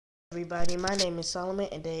Everybody, my name is Solomon,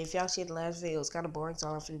 and if y'all see the last video, it's kind of boring, so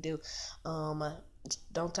all I'm finna do,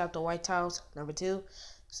 don't tap the white tiles, number 2.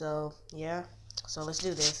 So yeah, so let's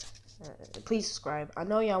do this. Please subscribe. I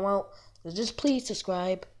know y'all won't, so just please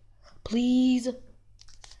subscribe, please.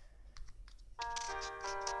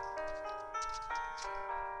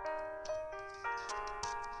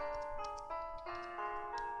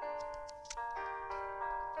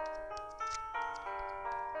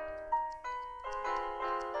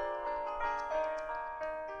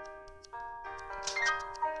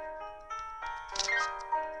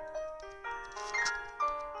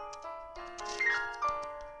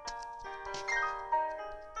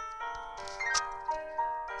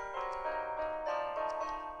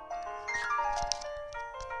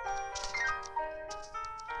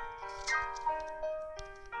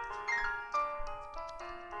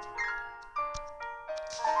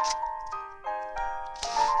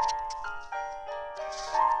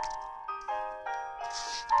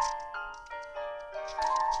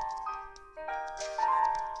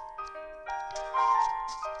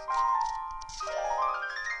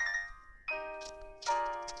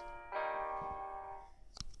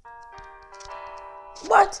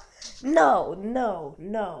 What? No, no,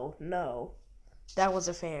 no, no. That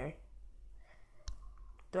wasn't fair.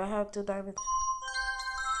 Do I have 2 diamonds?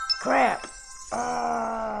 Crap!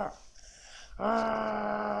 Ah!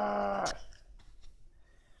 Ah!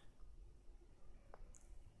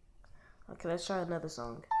 Okay, let's try another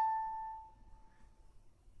song.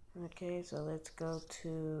 Okay, so let's go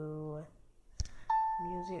to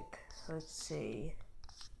music. Let's see.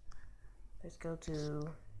 Let's go to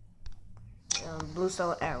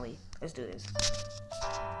Bluestone Alley. Let's do this.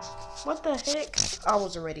 What the heck? I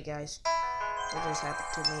wasn't ready, guys. It just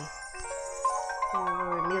happened to me.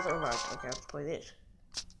 Music rock. Okay, I'll play this.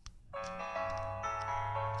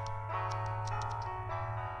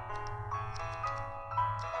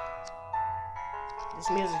 This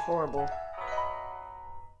music's horrible.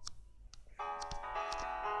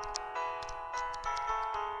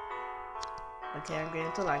 Okay, I'm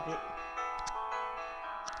getting to like it.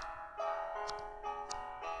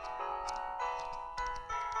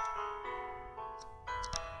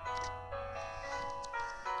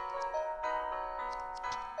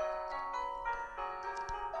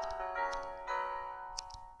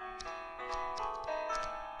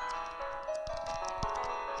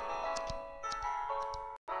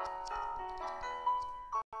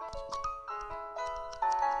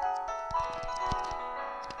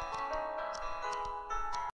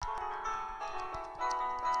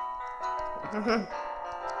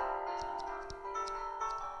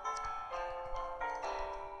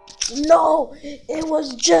 No, it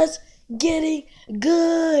was just getting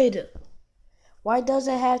good. Why does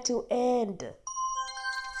it have to end?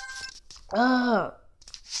 Ground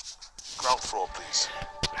floor, please.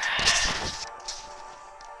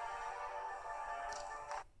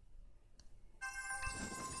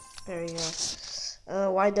 There you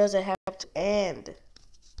go. Why does it have to end?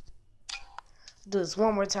 Do this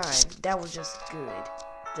one more time. That was just good.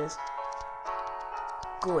 Just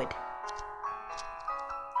good.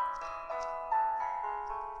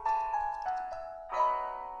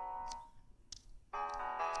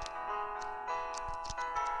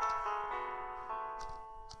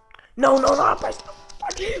 No, no, no, press.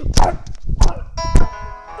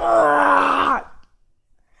 Ah!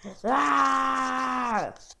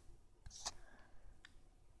 Ah!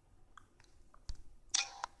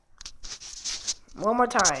 One more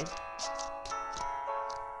time.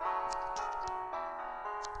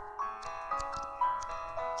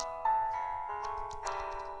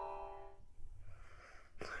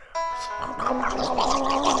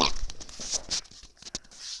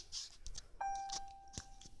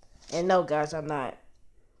 And no, guys, I'm not.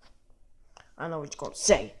 I know what you're gonna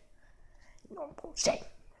say. You know what I'm gonna say.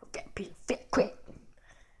 Okay, piece of fit, quick.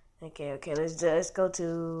 Okay, let's go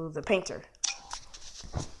to the painter.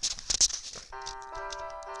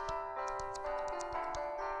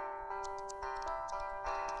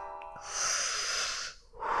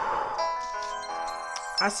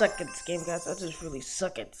 I suck at this game, guys. I just really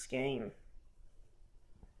suck at this game.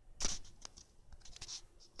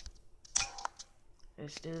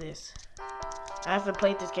 Let's do this. I haven't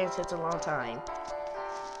played this game since a long time.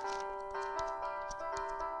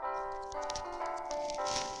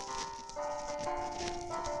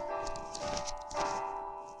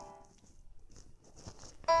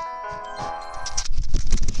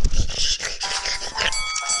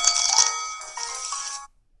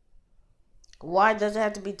 Why does it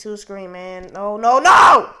have to be 2 screen, man? No, no,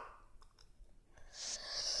 no!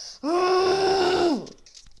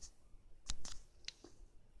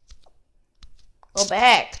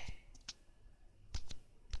 back.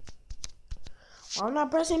 Why am I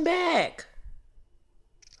not pressing back?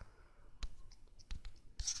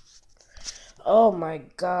 Oh my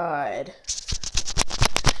god.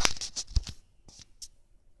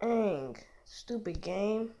 Dang. Stupid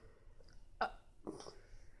game.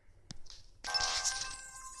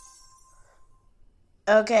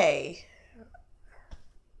 Okay.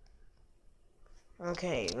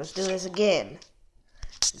 Okay, let's do this again.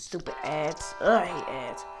 Stupid ads. Ugh, I hate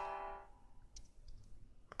ads.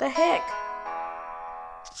 What the heck?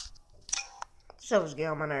 Stuff is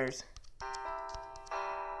getting on my nerves.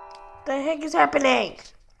 What the heck is happening?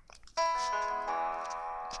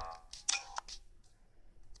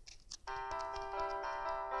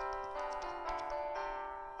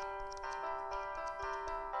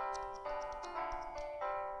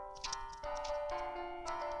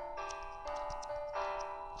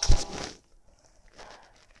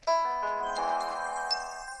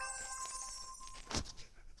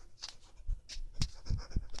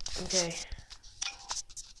 Okay.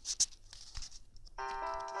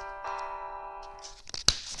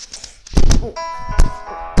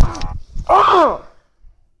 Oh!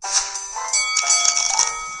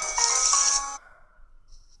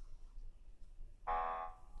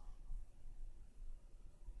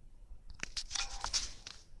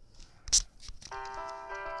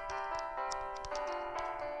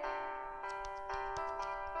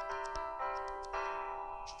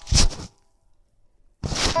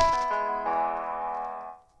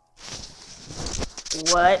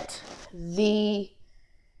 What the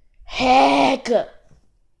heck?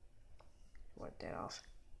 Wipe that off.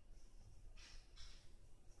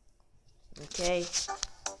 Okay.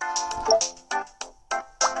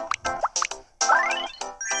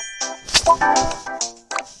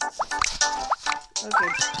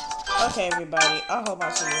 Okay, everybody. I hope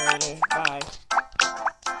I see you later. Bye.